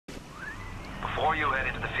Before you head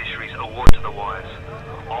into the fisheries, a word to the wise.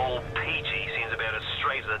 Old Peachy seems about as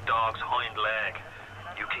straight as a dog's hind leg.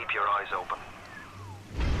 You keep your eyes open.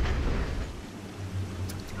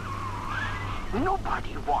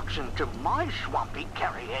 Nobody walks into my swampy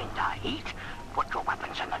carrying the heat. Put your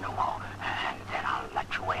weapons in the pneumo, and then I'll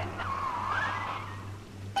let you in.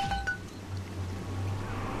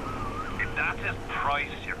 If that's his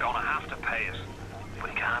price, you're gonna have to pay it. But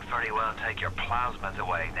he can't very well take your plasmas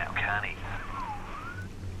away now, can he?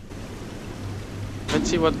 Let's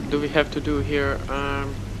see, what do we have to do here?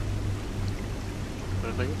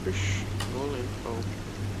 Relinquish goal info.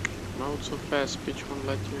 Mode so fast, speech won't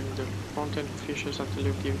let you in the content fishes until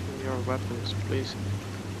you give him your weapons, please.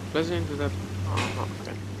 Let's into that. Oh,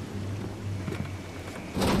 okay.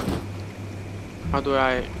 How do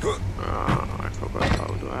I? I forgot.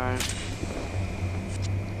 How do I?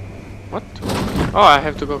 What? Oh, I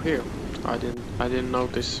have to go here. I didn't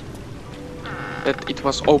notice that it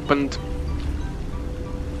was opened.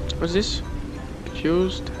 What's this?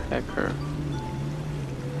 Accused hacker.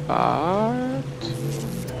 But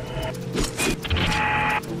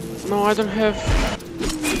no, I don't have.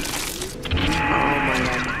 Oh my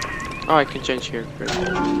god. Oh, I can change here. Great.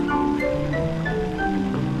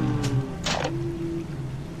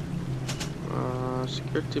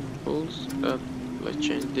 Security bulls. Let's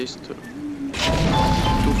change this to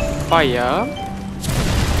fire.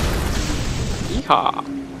 Yeehaw!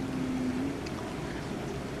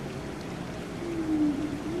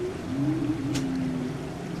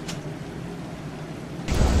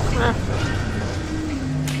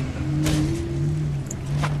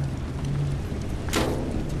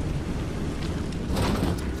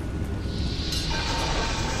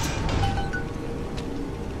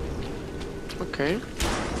 Okay.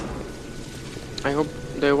 I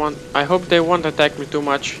hope they won't attack me too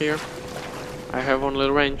much here. I have only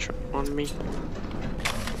range on me.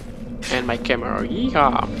 And my camera.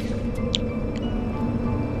 Yeehaw!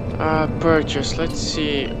 Purchase, let's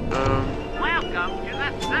see. Welcome to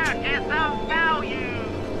the circus of value.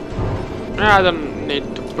 I don't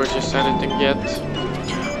need to purchase anything yet.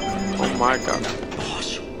 Oh my god.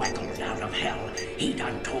 Boss wiggled out of hell. He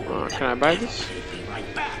done told Can I buy this? He'd be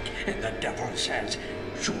right back. And the devil says,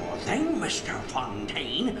 "Sure thing, Mr.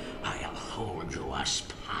 Fontaine. I'll hold you a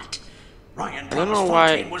spot." Ryan I don't know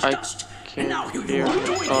why was I dust, and now can't you hear want him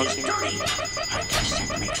to his talking. dirty. I guess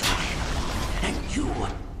that makes Ryan. And you.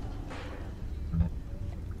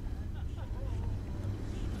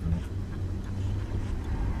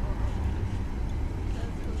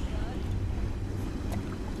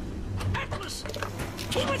 Atlas!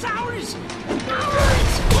 He was ours!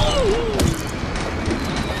 Ours!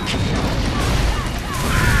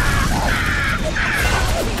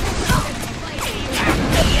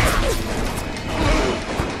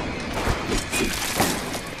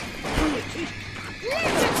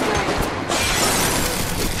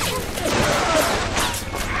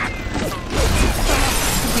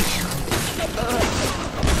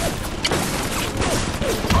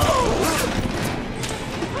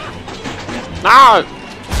 No!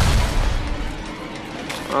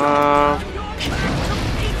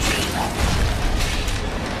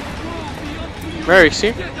 Where is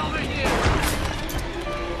he?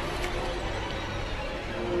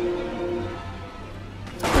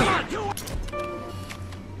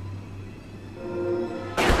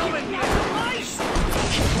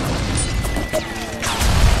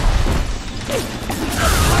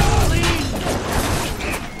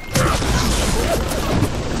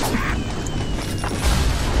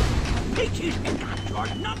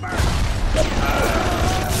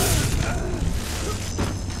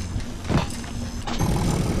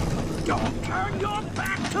 Don't turn your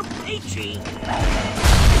back to Peachy!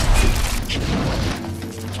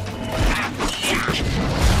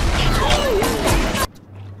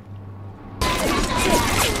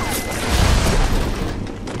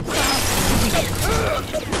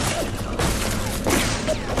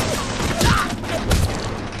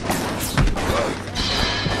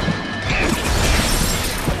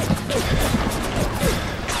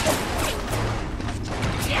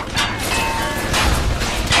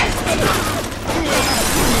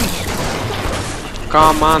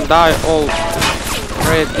 Come on, die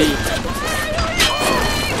already.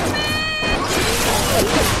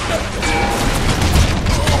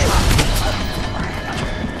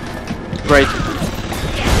 Great.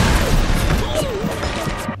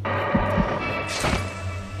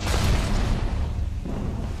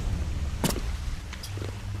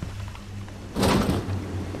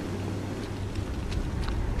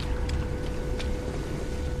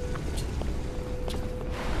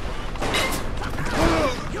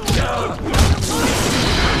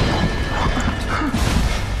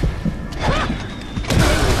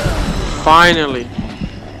 Finally.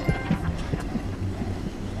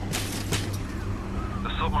 The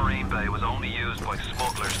submarine bay was only used by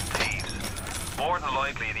smugglers and thieves. More than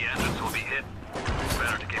likely, the entrance will be hidden.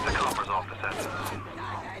 Better to keep the coppers off the set.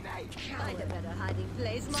 Find a better hiding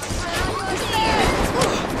place, my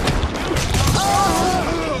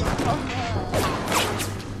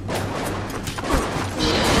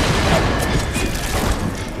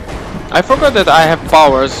I forgot that I have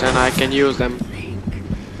powers and I can use them.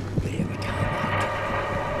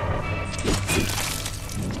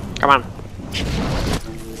 Come on.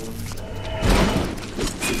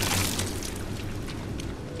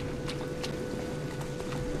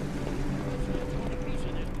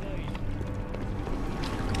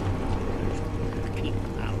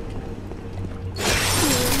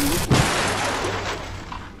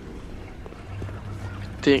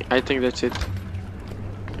 I think that's it.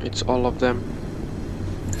 It's all of them.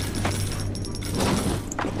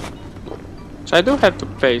 So I do have to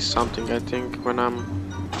pay something, I think, when I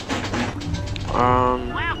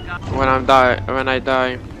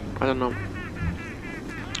die. I don't know.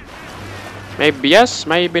 Maybe yes,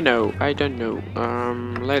 maybe no. I don't know.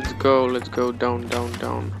 Let's go down.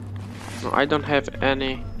 No, I don't have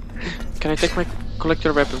any. Can I take my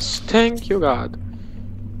collector weapons? Thank you, God.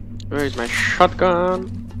 Where is my shotgun?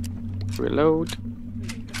 Reload.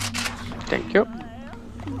 Thank you.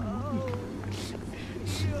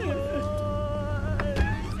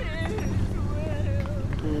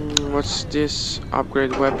 What's this?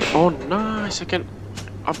 Upgrade weapon. Oh, nice! I can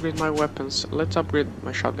upgrade my weapons. Let's upgrade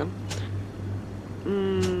my shotgun.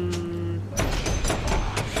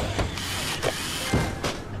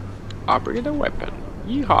 Upgrade a weapon.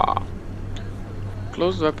 Yeehaw!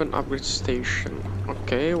 Closed weapon upgrade station.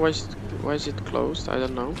 Okay, why is it closed? I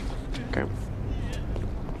don't know. Okay.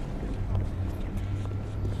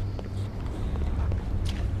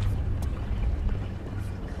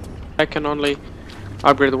 I can only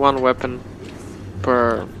upgrade one weapon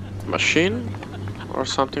per machine or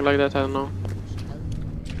something like that, I don't know.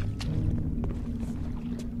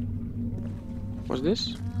 What's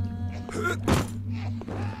this?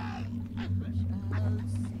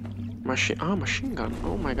 Machine gun.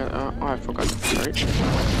 Oh my god. Oh, I forgot. Sorry.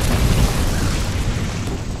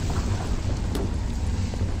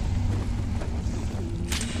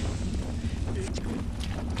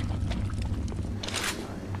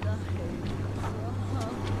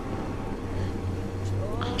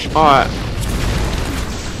 Alright.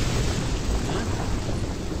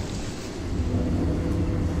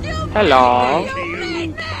 Hello.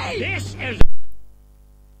 This is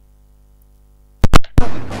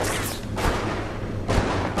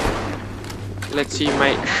Let's see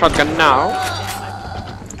my shotgun now.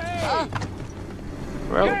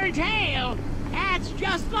 Well, tail. That's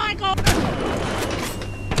just like a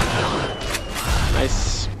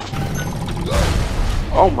nice.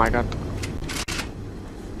 Oh my god.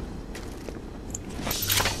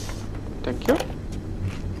 Thank you.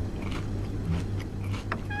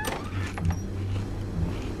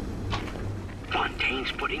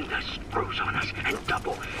 Fontaine's putting the screws on us and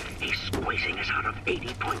double. He's squeezing us out of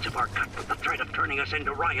 80 points of our cut with the threat of turning us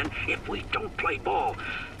into Ryan if we don't play ball.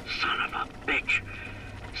 Son of a bitch.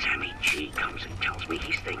 Sammy G comes and tells me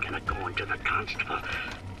he's thinking of going to the constable.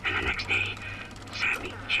 And the next day,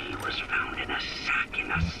 Sammy G was found in a sack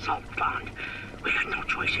in a salt pond. We got no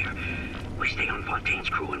choice here. We stay on Fontaine's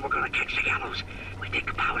crew and we're gonna catch the gallows. We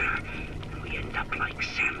take powder and we end up like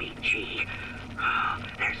Sammy G. Oh,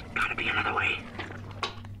 there's gotta be another way.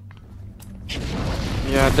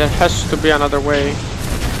 Yeah, there has to be another way.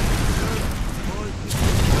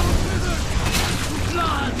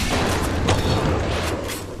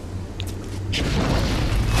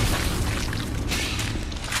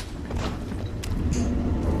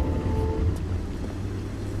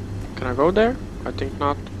 Can I go there? I think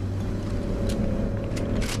not.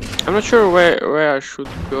 I'm not sure where I should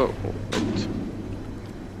go. Wait.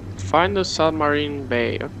 Find the submarine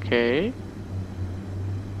bay. Okay.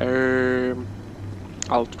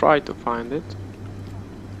 I'll try to find it.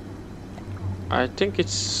 I think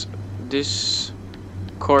it's this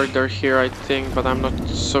corridor here, I think, but I'm not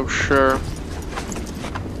so sure.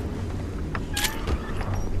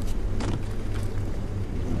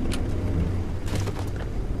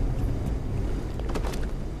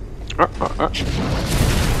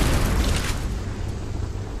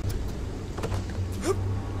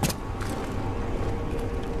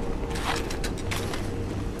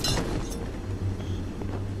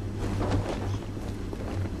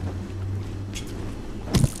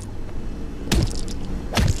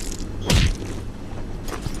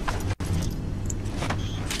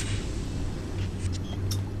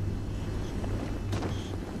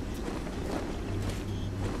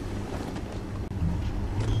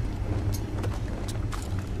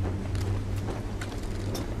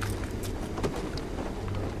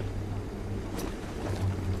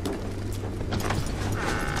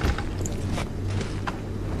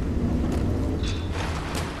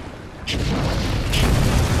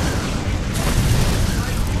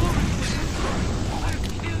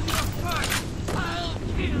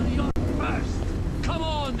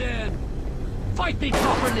 me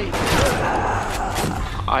properly.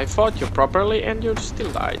 I fought you properly and you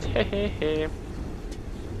still died. Hehehe.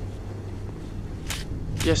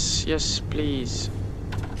 Yes, yes, please.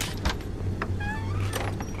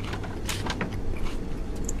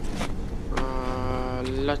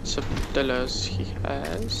 Lots of dollars he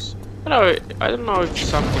has. I don't know if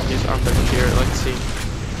something is under here. Let's see.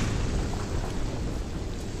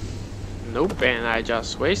 Nope, and I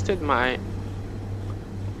just wasted my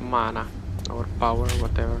mana or power,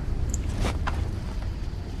 whatever.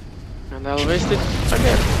 And I'll waste it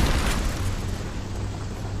again.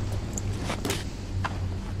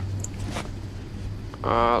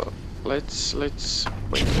 Let's wait a second.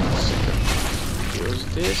 Use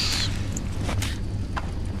this.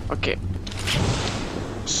 Okay.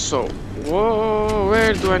 So, whoa,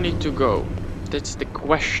 where do I need to go? That's the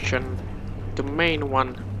question. The main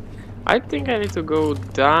one. I think I need to go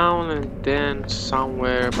down and then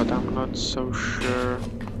somewhere, but I'm not so sure.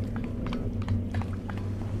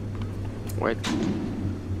 Wait.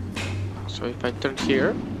 So if I turn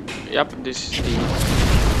here, yep, this is the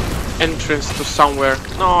entrance to somewhere.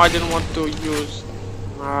 No, I didn't want to use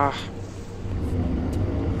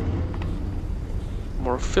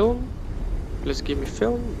more film. Please give me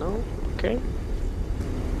film. No, okay.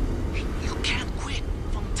 You can't quit.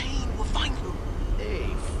 Fontaine will find you.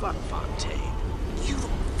 Hey, fuck Fontaine. You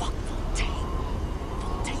don't fuck Fontaine.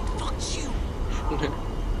 Fontaine fucks you.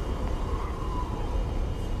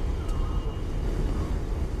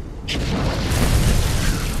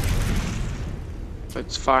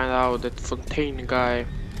 Let's find out that Fontaine guy.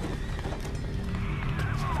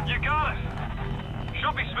 You got it!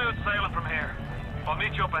 Should be smooth sailing from here. I'll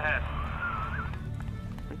meet you up ahead.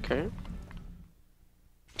 Okay.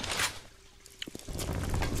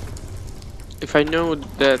 If I know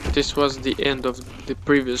that this was the end of the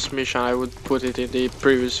previous mission, I would put it in the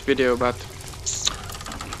previous video, but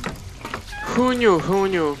who knew? Who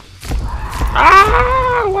knew?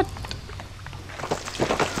 Ah! What?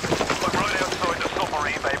 I'm right outside the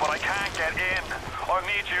submarine bay, but I can't get in. I'll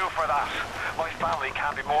need you for that. My family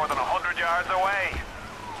can't be more than 100 yards away.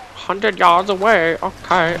 100 yards away?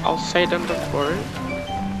 Okay, I'll say them before.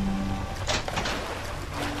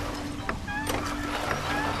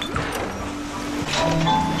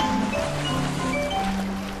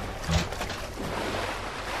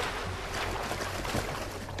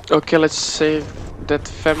 Okay, let's save that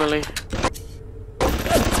family.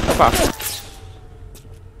 Fuck.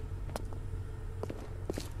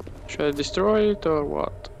 Should I destroy it or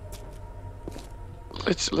what?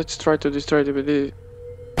 Let's try to destroy it with it.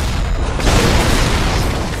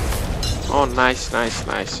 Oh, nice, nice,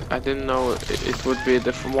 nice. I didn't know it would be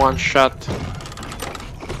the one shot.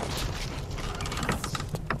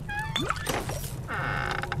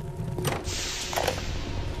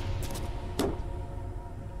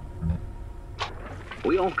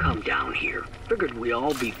 We all come down here. Figured we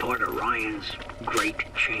all be part of Ryan's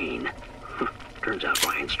great chain. Turns out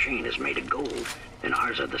Ryan's chain is made of gold, and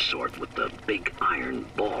ours are the sort with the big iron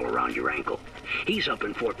ball around your ankle. He's up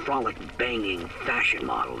in Fort Frolic banging fashion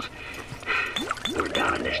models. We're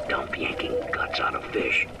down in this dump yanking guts out of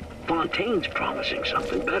fish. Fontaine's promising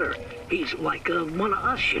something better. He's like one of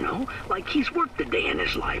us, you know? Like he's worked a day in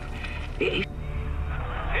his life. Hit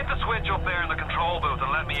the switch up there in the control booth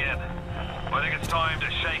and let me in. I think it's time to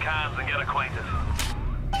shake hands and get acquainted.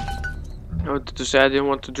 I wanted to say I didn't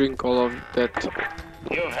want to drink all of that.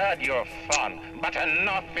 You've had your fun, but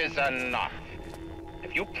enough is enough.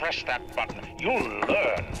 If you press that button, you'll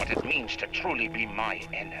learn what it means to truly be my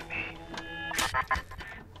enemy.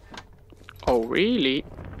 Oh, really?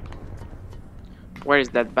 Where is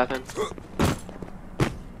that button?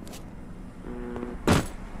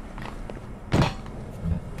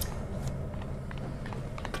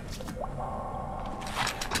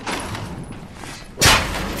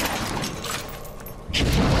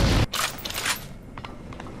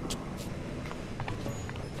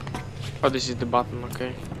 Oh, this is the button,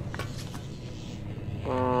 okay.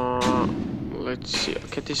 Let's see.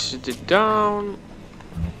 Okay, this is the down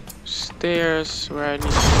stairs where I need to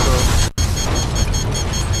go.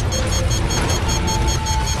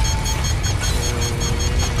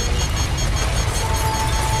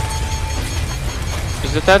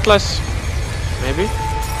 Is it Atlas? Maybe? You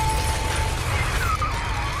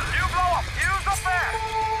blow up! Use up there!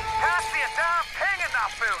 Can't see a damn thing in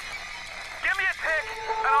that booth! Give me a tick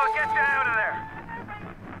and I'll get you out of there!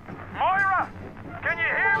 Moira! Can you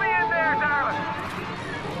hear me in there, darling?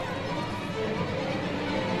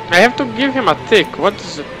 I have to give him a tick. What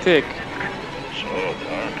is a tick? So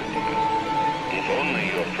dark. If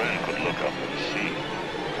only your friend could look up and see.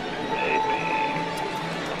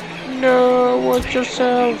 Maybe. No, watch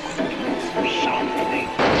yourself. Something, anything.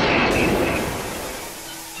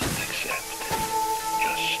 Except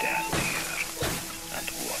just stand here and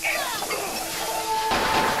watch it grow.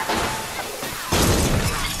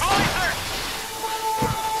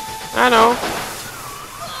 I know.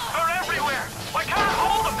 They're everywhere. I can't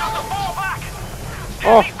hold them. They'll fall back. Get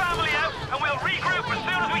Oh. me family out, and we'll regroup as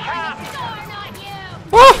soon as we can.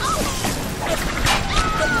 Oh!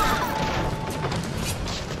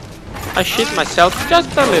 I shit myself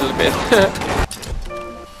just a little bit.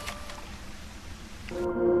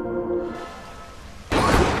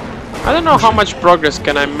 I don't know how much progress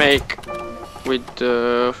can I make with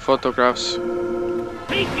photographs.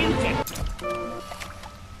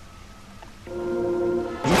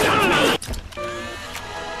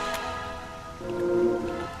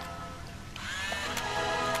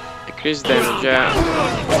 Increase damage, yeah.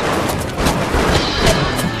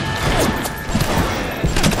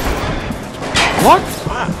 What?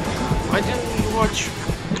 I didn't watch.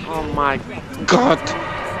 Oh my god.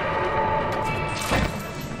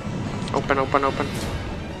 Open, open, open.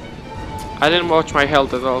 I didn't watch my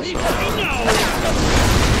health at all. So.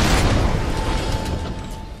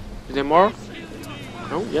 Is there more?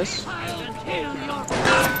 No, yes.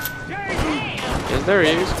 Yes, there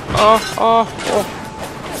is. Oh, oh, oh.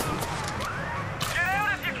 Get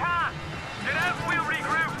out if you can. Get out and we'll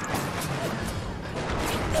regroup.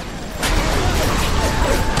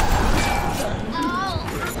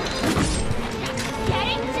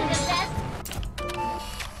 Getting to the best.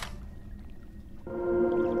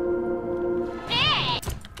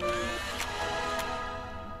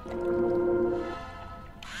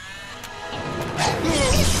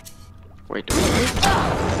 Wait a minute.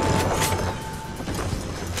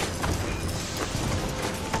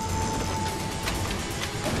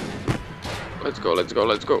 Let's go, let's go,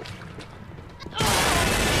 let's go.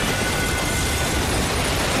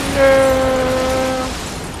 No.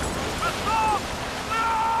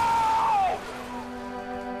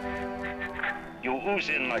 You ooze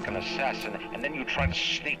in like an assassin, and then you try to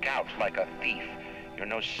sneak out like a thief. You're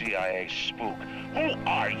no CIA spook. Who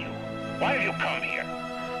are you? Why have you come here?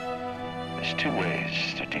 There's two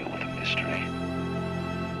ways to deal with a mystery.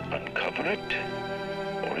 Uncover it,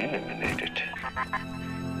 or eliminate it.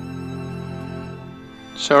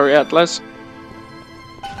 Sorry, Atlas.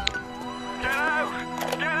 Get out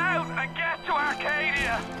and get to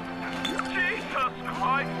Arcadia. Jesus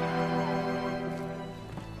Christ.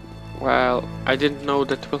 Well, I didn't know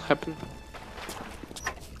that will happen.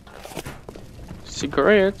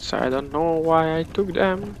 Cigarettes, I don't know why I took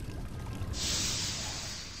them.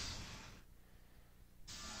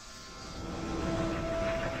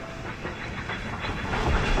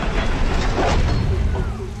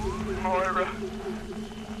 Moira.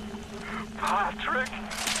 Patrick.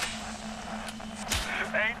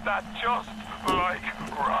 Ain't that just like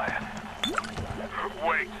Ryan?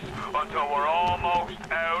 Waits until we're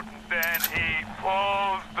almost out and then he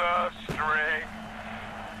pulls the string.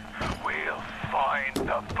 We'll find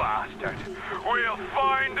the bastard. We'll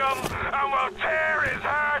find him and we'll tear his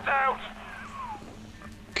heart out.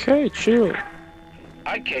 Okay, chill.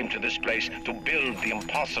 I came to this place to build the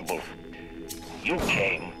impossible. You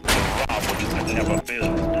came to rob what you could never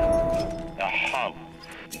build. A hum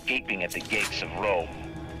gaping at the gates of Rome.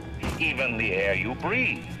 Even the air you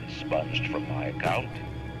breathe is sponged from my account.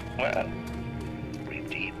 Well, breathe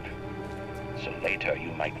deep. So later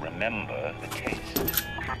you might remember the taste.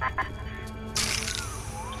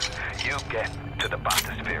 You get to the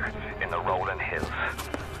bathysphere in the rolling hills.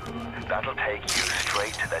 That'll take you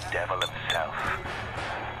straight to the devil himself.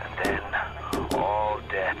 And then all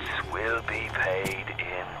debts will be paid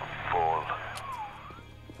in full.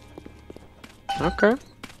 Okay.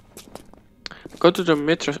 Go to the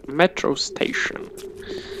metro station.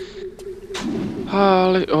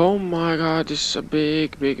 Oh my god, this is a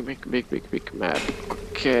big map.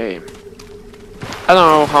 Okay. I don't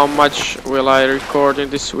know how much will I record in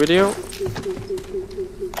this video.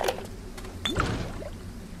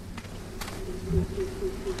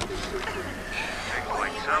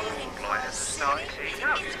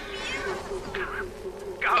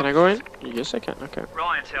 Can I go in? Yes, I can. Okay.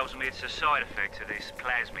 Ryan tells me it's a side effect of this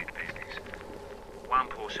plasmid business. One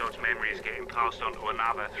poor sod's memory is getting passed on to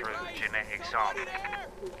another through genetic sampling.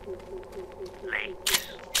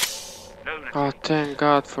 Leaks. Lunatics. Oh, thank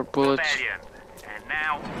God for bullets. Rebellion. And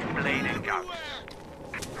now, bleeding ghosts.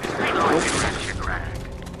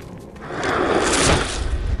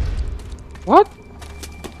 What?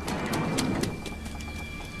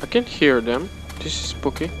 I can hear them. This is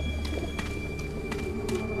spooky.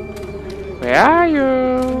 Where are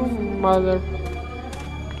you, mother?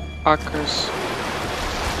 hackers.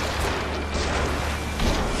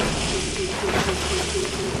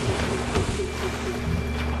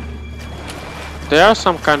 There are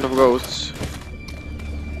some kind of ghosts.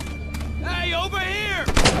 Hey, over here!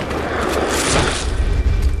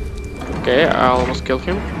 Okay, I almost killed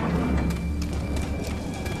him.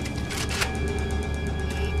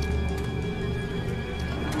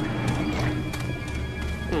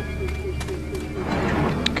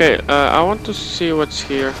 Okay, I want to see what's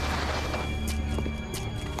here.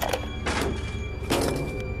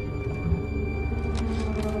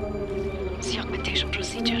 The augmentation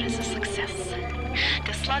procedure is a success.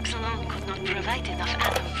 The slugs alone could not provide enough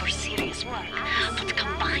ammo for serious work, but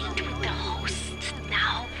combined with the host,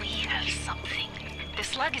 now we have something. The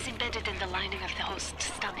slug is embedded in the lining of the host's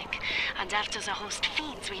stomach, and after the host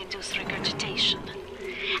feeds, we induce regurgitation.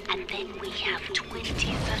 And then we have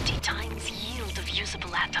 20-30 times yield of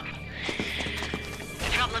usable atom.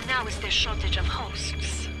 The problem now is there's shortage of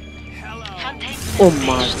hosts. Fontaine's Oh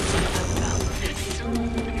my.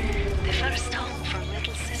 Soon, the first home for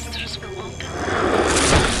little sisters will open.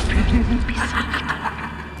 The problem will be solved.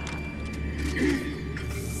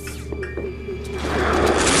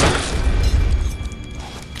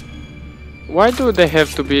 Why do they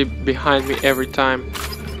have to be behind me every time?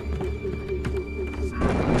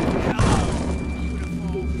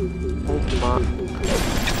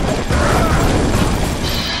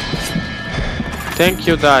 Thank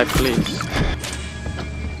you, die, please.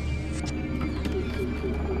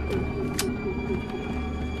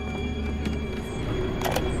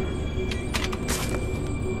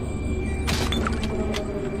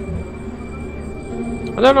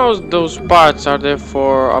 I don't know, those parts are there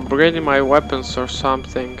for upgrading my weapons or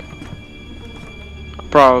something.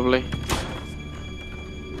 Probably.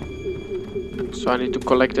 So I need to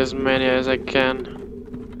collect as many as I can.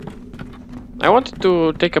 I wanted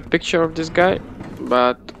to take a picture of this guy,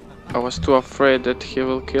 but I was too afraid that he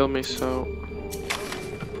will kill me, so...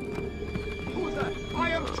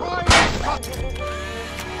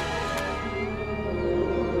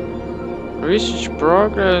 Research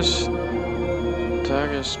progress.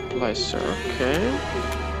 Target splicer, okay.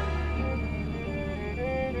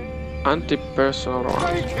 Anti-personal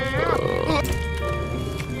round.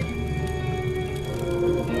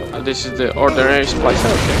 This is the ordinary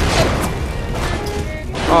splicer, okay.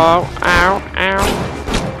 Oh, ow, ow.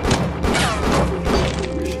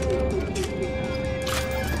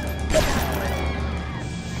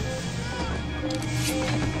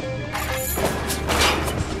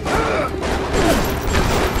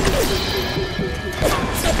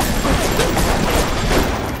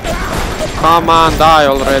 Come on, die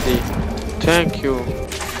already. Thank you.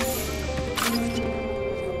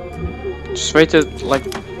 Just waited like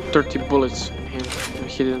 30 bullets and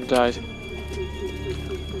he didn't die.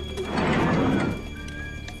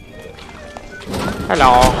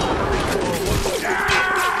 Hello.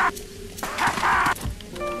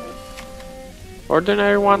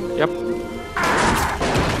 Ordinary one? Yep.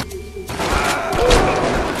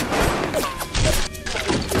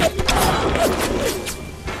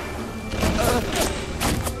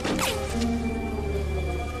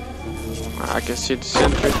 I can see the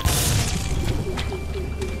sentry.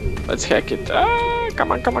 Let's hack it. Ah,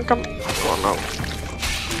 come on, come on, come on. Oh no.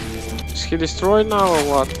 Is he destroyed now or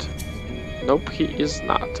what? Nope, he is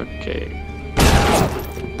not. Okay.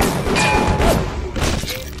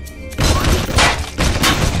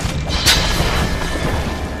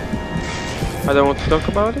 I don't want to talk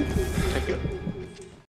about it.